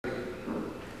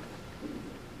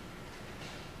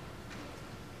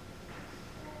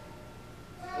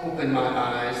Open my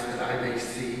eyes that I may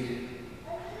see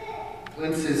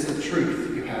glimpses of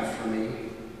truth you have for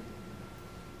me.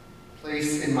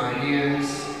 Place in my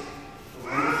hands the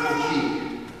wonderful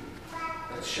key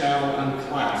that shall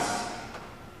unclasp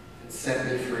and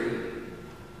set me free.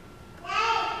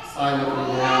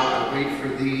 Silently now I wait for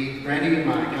thee, ready,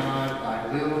 my God, thy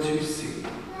will to see.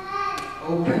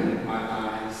 Open my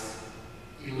eyes,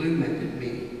 illumine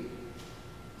me,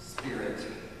 Spirit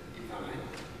divine.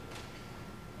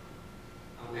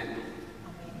 Amen.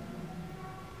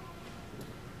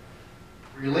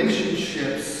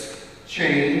 Relationships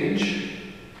change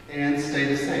and stay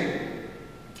the same.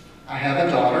 I have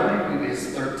a daughter who is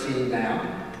 13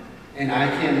 now, and I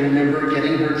can remember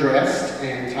getting her dressed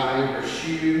and tying her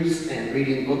shoes and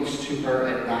reading books to her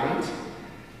at night.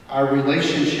 Our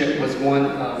relationship was one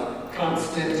of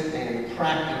constant and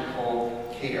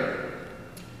practical care.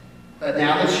 But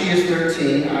now that she is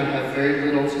 13, I have very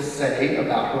little to say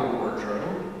about her wardrobe,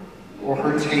 or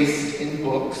her taste in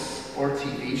books, or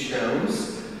TV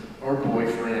shows, or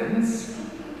boyfriends.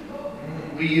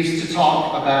 We used to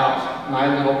talk about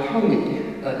My Little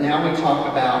Pony, but now we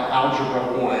talk about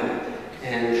Algebra 1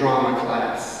 and drama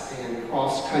class and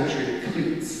cross-country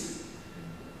cleats.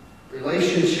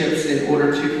 Relationships, in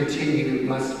order to continue,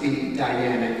 must be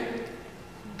dynamic.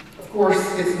 Of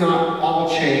course, it's not all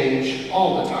change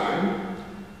all the time.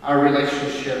 Our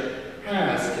relationship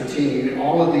has continued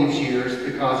all of these years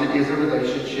because it is a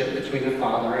relationship between a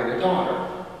father and a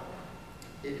daughter.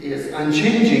 It is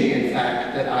unchanging, in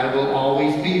fact, that I will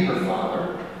always be her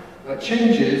father. What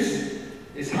changes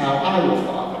is how I will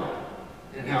father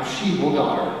and how she will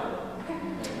daughter.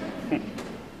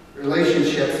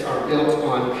 Relationships are built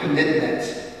on commitment,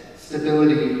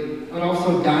 stability, but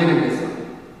also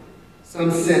dynamism.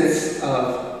 Some sense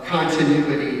of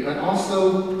continuity, but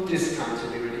also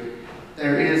discontinuity.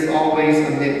 There is always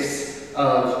a mix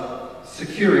of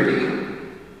security,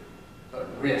 but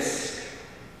risk.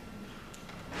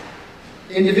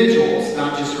 Individuals,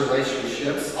 not just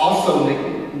relationships, also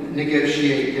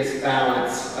negotiate this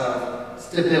balance of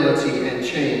stability and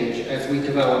change as we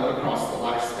develop across the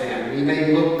lifespan. We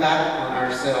may look back on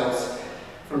ourselves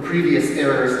from previous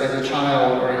eras as a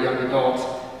child or a young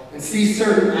adult and see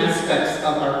certain aspects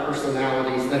of our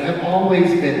personalities that have always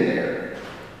been there,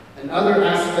 and other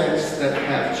aspects that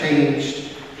have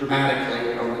changed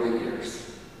dramatically over the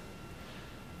years.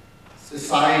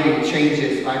 Society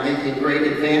changes by making great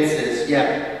advances,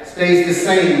 yet stays the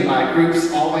same by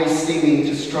groups always seeming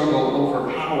to struggle over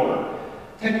power.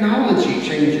 Technology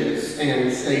changes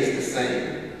and stays the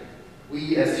same.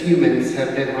 We as humans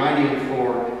have been writing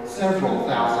for several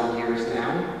thousand years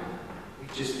now.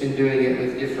 We've just been doing it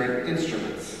with different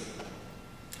instruments.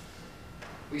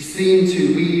 We seem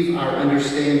to weave our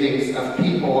understandings of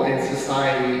people and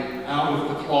society out of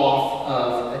the cloth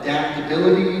of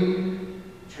adaptability,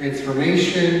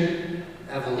 transformation,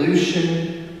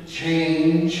 evolution,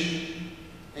 change,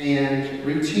 and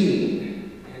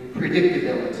routine, and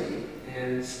predictability,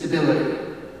 and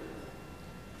stability.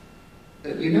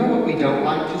 But you know what we don't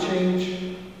like to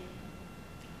change?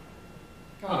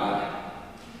 God.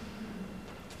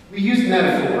 We use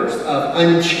metaphors of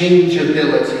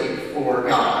unchangeability for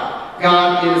God.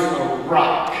 God is a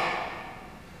rock,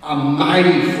 a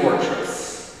mighty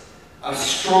fortress, a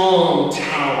strong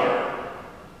tower,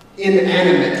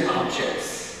 inanimate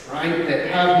objects, right, that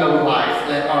have no life,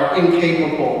 that are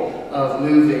incapable of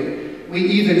moving. We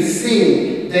even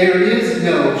sing, there is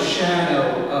no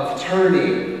shadow of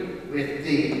turning with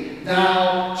thee.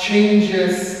 Thou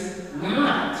changest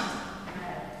not.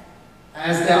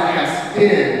 As thou hast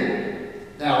been,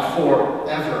 thou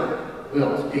forever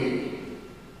wilt be.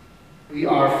 We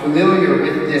are familiar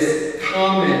with this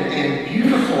common and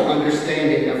beautiful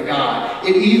understanding of God.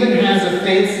 It even has a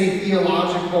fancy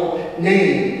theological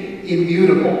name,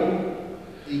 immutable.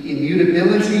 The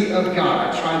immutability of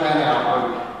God. Try that out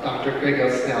on Dr. Craig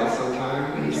O'Snell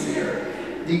sometime when you see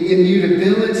her. The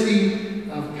immutability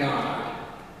of God.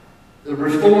 The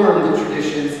Reformed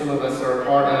tradition some of us are a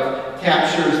part of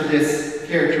captures this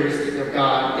characteristic of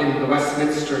God in the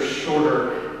Westminster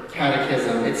Shorter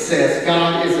Catechism. It says,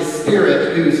 God is a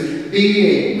spirit whose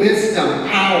being, wisdom,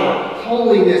 power,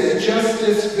 holiness,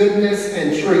 justice, goodness,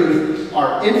 and truth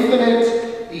are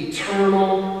infinite,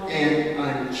 eternal, and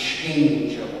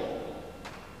unchangeable.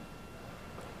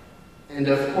 And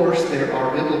of course, there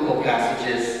are biblical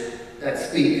passages that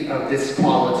speak of this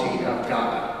quality of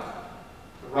God.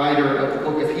 The writer of the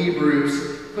book of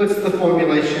Hebrews puts the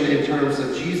formulation in terms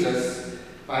of Jesus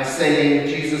by saying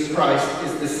Jesus Christ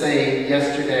is the same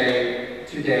yesterday,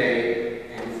 today,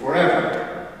 and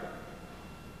forever.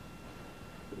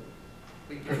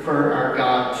 We prefer our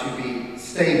God to be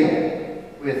stable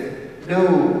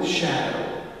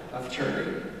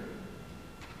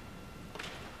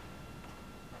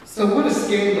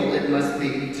it must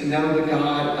be to know the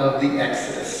God of the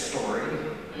Exodus story.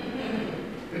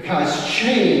 Because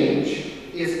change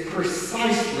is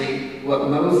precisely what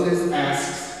Moses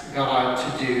asks God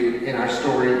to do in our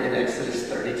story in Exodus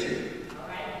 32.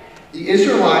 The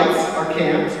Israelites are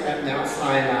camped at Mount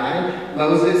Sinai.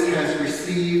 Moses has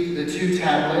received the 2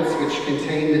 tablets which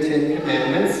contain the 10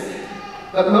 commandments.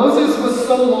 But Moses was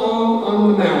so long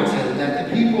on the mountain that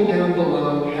the people down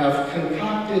below have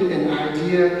concocted an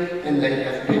idea and they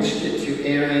have pitched it to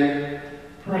Aaron.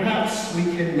 Perhaps we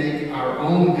can make our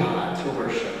own God to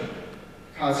worship.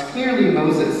 Because clearly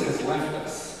Moses has left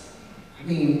us. I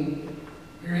mean,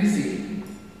 where is he?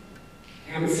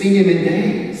 I haven't seen him in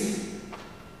days.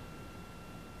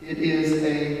 It is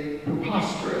a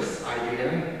preposterous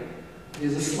idea. It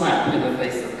is a slap in the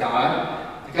face of God.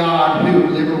 The God who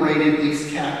liberated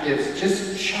these captives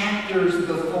just chapters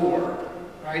before,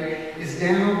 right, is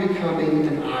now becoming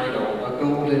an idol, a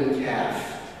golden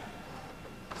calf.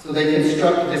 So they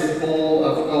construct this bowl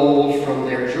of gold from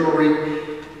their jewelry.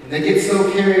 And they get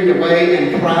so carried away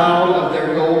and proud of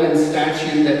their golden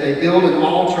statue that they build an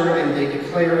altar and they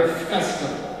declare a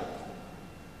festival.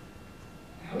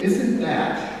 Now, isn't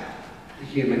that the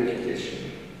human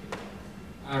condition?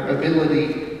 Our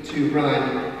ability to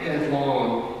run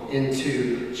headlong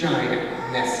into giant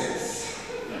messes.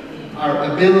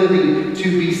 Our ability to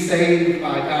be saved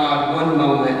by God one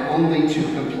moment only to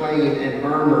complain and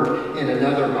murmur in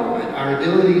another moment. Our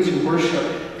ability to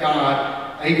worship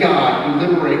God, a God who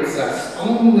liberates us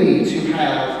only to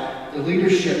have the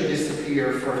leadership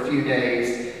disappear for a few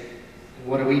days. And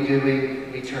what are we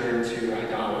doing? We turn to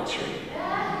idolatry.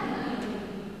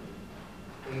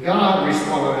 When God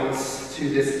responds to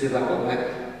this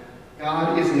development,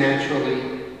 God is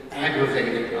naturally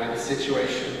aggravated by the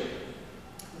situation.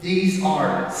 These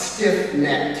are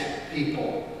stiff-necked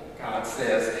people, God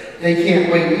says. They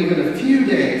can't wait even a few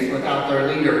days without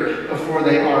their leader before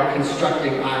they are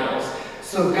constructing idols.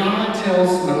 So God tells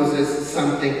Moses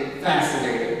something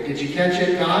fascinating. Did you catch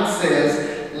it? God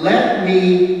says, "Let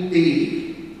me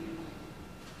be.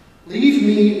 Leave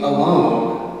me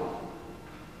alone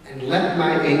and let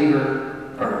my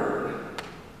anger burn.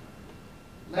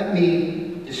 Let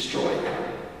me destroy them.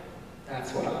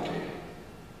 That's what I'll do."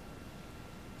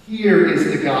 Here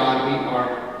is the God we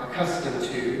are accustomed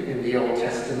to in the Old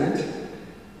Testament.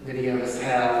 Many of us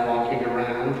have walking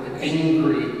around an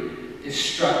angry,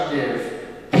 destructive,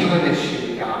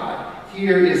 punishing God.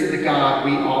 Here is the God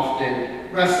we often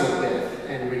wrestle with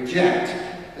and reject.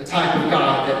 The type of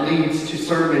God that leads to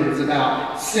sermons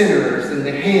about sinners in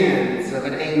the hands of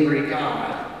an angry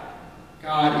God.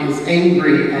 God is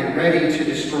angry and ready to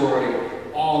destroy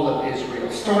all of Israel.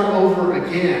 Start over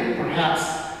again, perhaps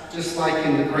just like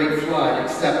in the Great Flood,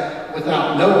 except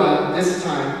without Noah, this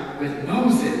time with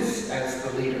Moses as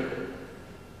the leader.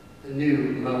 The new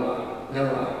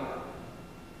Noah.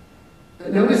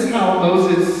 But notice how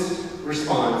Moses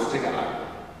responds to God.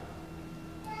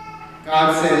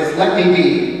 God says, "Let me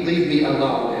be, leave me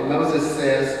alone." And Moses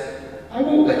says, "I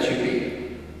won't let you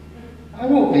be. I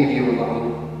won't leave you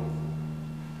alone."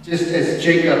 Just as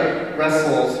Jacob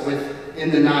wrestles in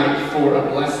the night for a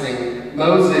blessing,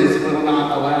 Moses will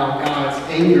not allow God's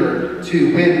anger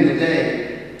to win the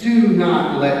day. Do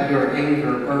not let your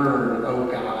anger burn, O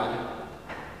God.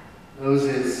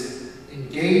 Moses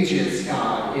engages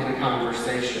God in a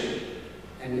conversation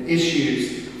and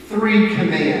issues 3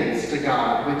 commands to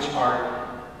God, which are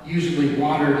usually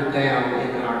watered down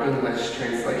in our English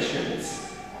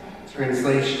translations.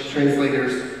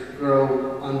 Translators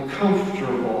grow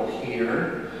uncomfortable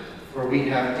here, for we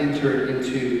have entered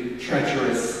into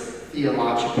treacherous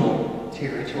theological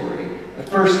territory. The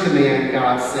first command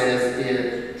God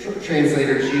says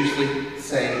translators usually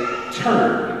say,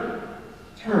 "Turn.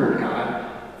 Turn, God.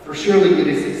 For surely it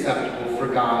is acceptable for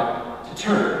God to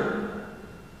turn."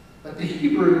 But the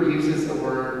Hebrew uses a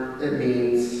word that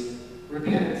means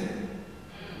repent.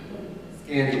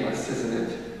 Scandalous, isn't it?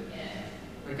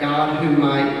 A God who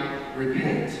might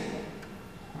repent.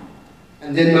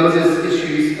 And then Moses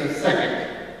issues a second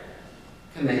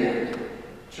command.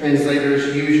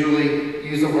 Translators usually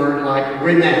use a word like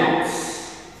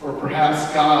renounce, or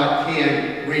perhaps God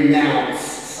can renounce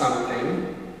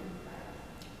something.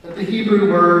 But the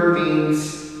Hebrew word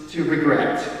means to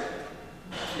regret,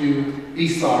 to be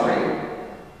sorry,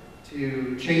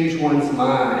 to change one's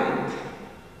mind.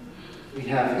 We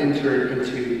have entered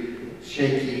into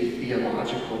shaky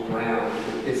theological ground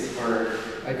with this word.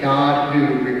 A God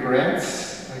who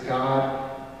regrets, a God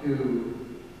who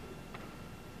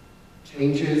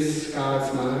changes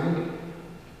God's mind.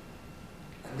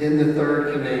 And then the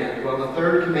third command. Well, the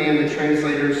third command, the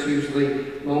translators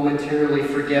usually momentarily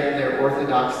forget their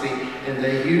orthodoxy, and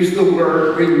they use the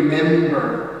word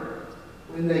remember,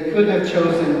 when they could have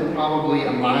chosen probably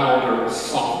a milder,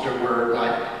 softer word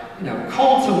like,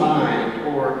 call to mind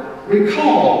or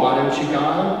recall, why don't you,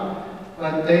 God?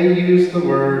 But they use the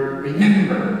word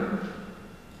remember,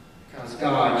 because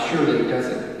God surely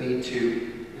doesn't need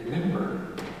to remember,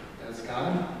 does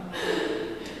God?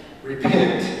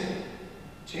 Repent.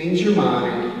 Change your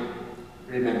mind.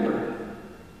 Remember.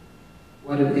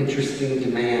 What an interesting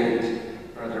demand,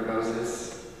 Brother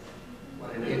Moses.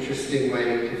 What an interesting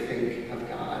way to think of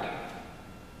God.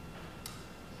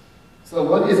 So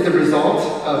what is the result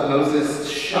of Moses'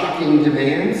 shocking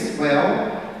demands?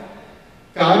 Well,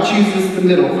 God chooses the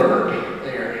middle verb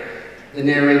there. The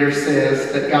narrator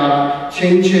says that God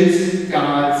changes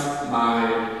God's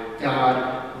mind.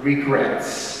 God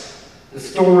regrets. The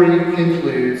story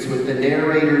concludes with the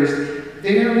narrator's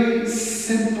very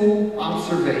simple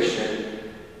observation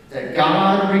that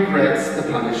God regrets the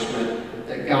punishment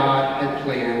that God had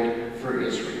planned for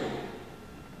Israel.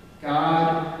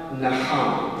 God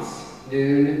nahams,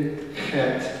 nun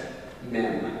chet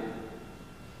mem.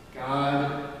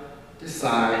 God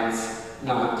decides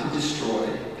not to destroy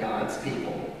God's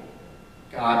people.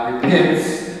 God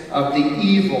repents of the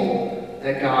evil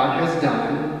that God has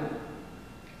done.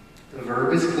 The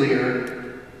verb is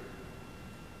clear.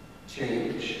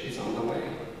 Change is on the way.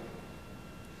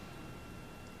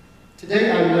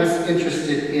 Today I'm less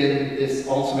interested in this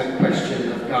ultimate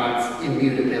question of God's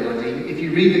immutability. If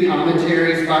you read the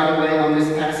commentaries, by the way, on this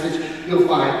passage, you'll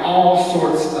find all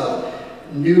sorts of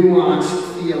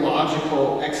nuanced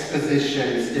theological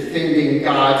expositions defending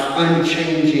God's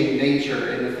unchanging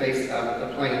nature in the face of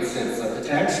the plain sense of the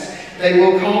text. They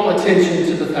will call attention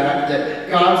to the fact that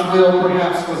God's will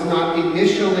perhaps was not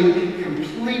initially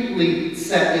completely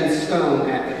set in stone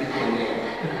at the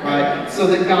beginning, right? So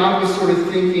that God was sort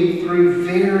of thinking through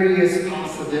various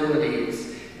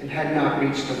possibilities and had not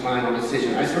reached a final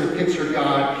decision. I sort of picture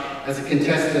God as a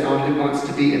contestant on Who Wants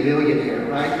to Be a Millionaire,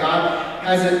 right? God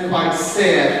hasn't quite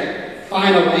said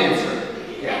final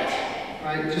answer yet,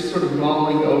 right? Just sort of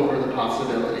mulling over the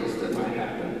possibilities that might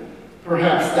happen.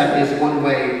 Perhaps that is one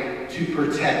way to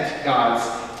protect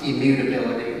God's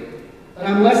immutability. But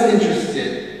I'm less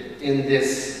interested in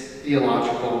this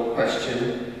theological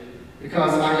question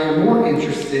because I am more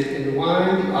interested in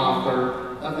why the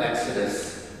author of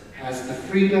Exodus has the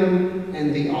freedom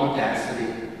and the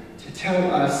audacity to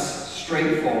tell us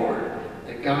straightforward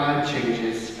that God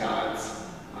changes God's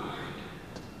mind.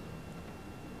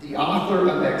 The author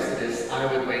of Exodus,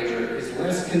 I would wager, is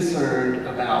less concerned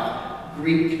about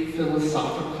Greek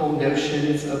philosophical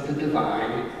notions of the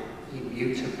divine,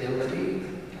 immutability.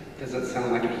 Doesn't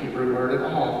sound like a Hebrew word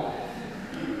at all.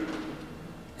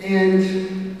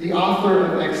 And the author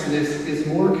of Exodus is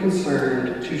more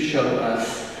concerned to show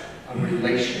us a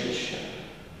relationship.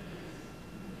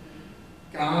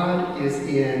 God is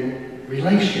in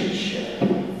relationship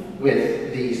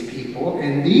with these people,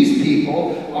 and these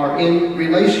people are in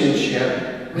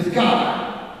relationship with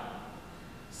God.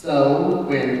 So,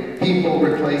 when people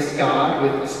replace God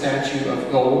with a statue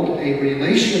of gold, a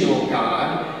relational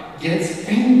God gets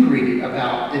angry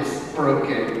about this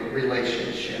broken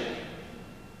relationship.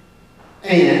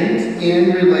 And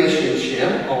in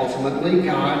relationship, ultimately,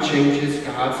 God changes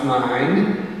God's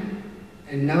mind.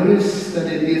 And notice that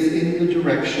it is in the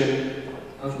direction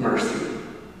of mercy.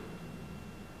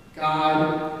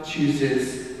 God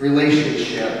chooses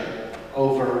relationship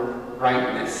over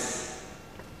rightness.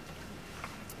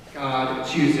 God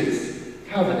chooses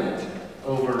covenant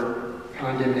over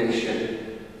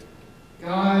condemnation.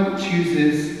 God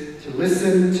chooses to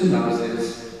listen to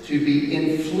Moses, to be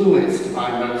influenced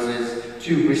by Moses,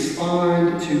 to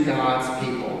respond to God's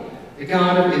people. The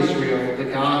God of Israel,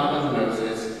 the God of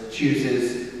Moses,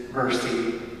 chooses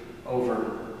mercy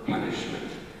over punishment.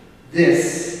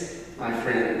 This, my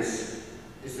friends,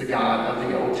 is the God of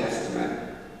the Old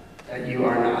Testament that you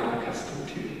are not accustomed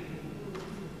to.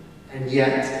 And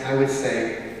yet, I would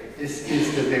say, this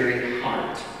is the very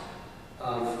heart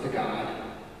of the God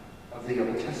of the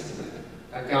Old Testament.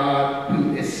 A God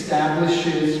who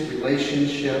establishes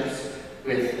relationships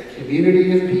with a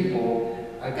community of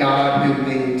people, a God who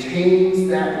maintains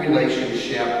that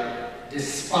relationship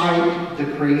despite the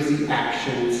crazy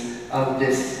actions of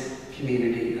this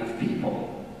community of people.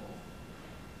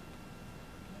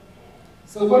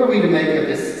 So what are we to make of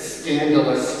this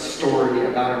scandalous story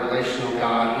about a relational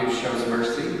God who shows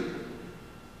mercy?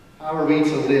 How are we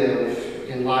to live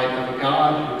in light of a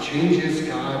God who changes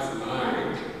God's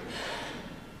mind?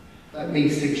 Let me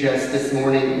suggest this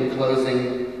morning in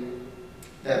closing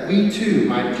that we too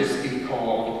might just be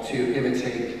called to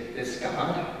imitate this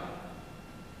God.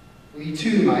 We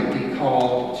too might be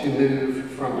called to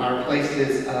move from our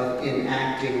places of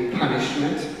enacting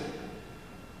punishment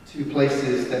to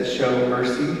places that show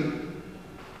mercy.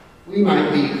 We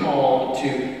might be called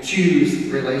to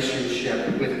choose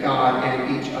relationship with God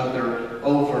and each other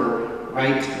over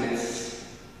rightness.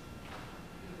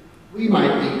 We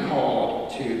might be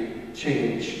called to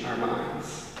change our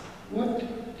minds. What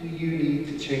do you need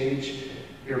to change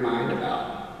your mind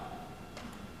about?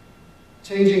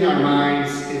 Changing our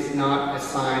minds is not a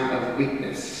sign of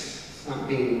weakness. It's not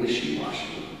being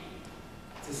wishy-washy.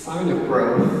 It's a sign of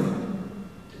growth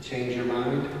to change your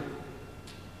mind.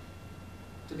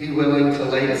 To be willing to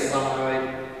lay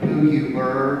aside who you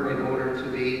were in order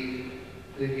to be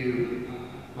who you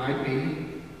might be.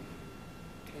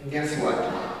 And guess what?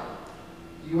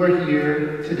 You are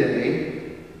here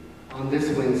today, on this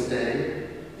Wednesday,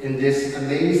 in this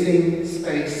amazing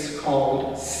space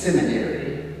called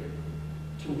Seminary,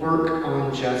 to work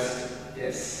on just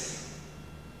this,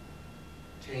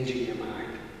 changing your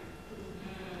mind.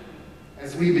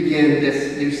 As we begin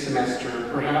this new semester,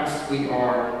 perhaps we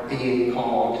are being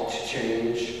called to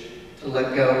change, to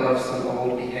let go of some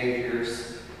old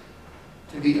behaviors,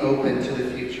 to be open to the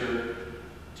future,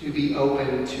 to be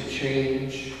open to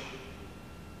change.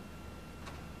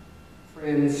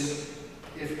 Friends,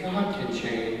 if God can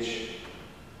change,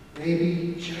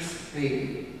 maybe, just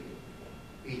maybe,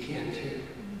 we can too.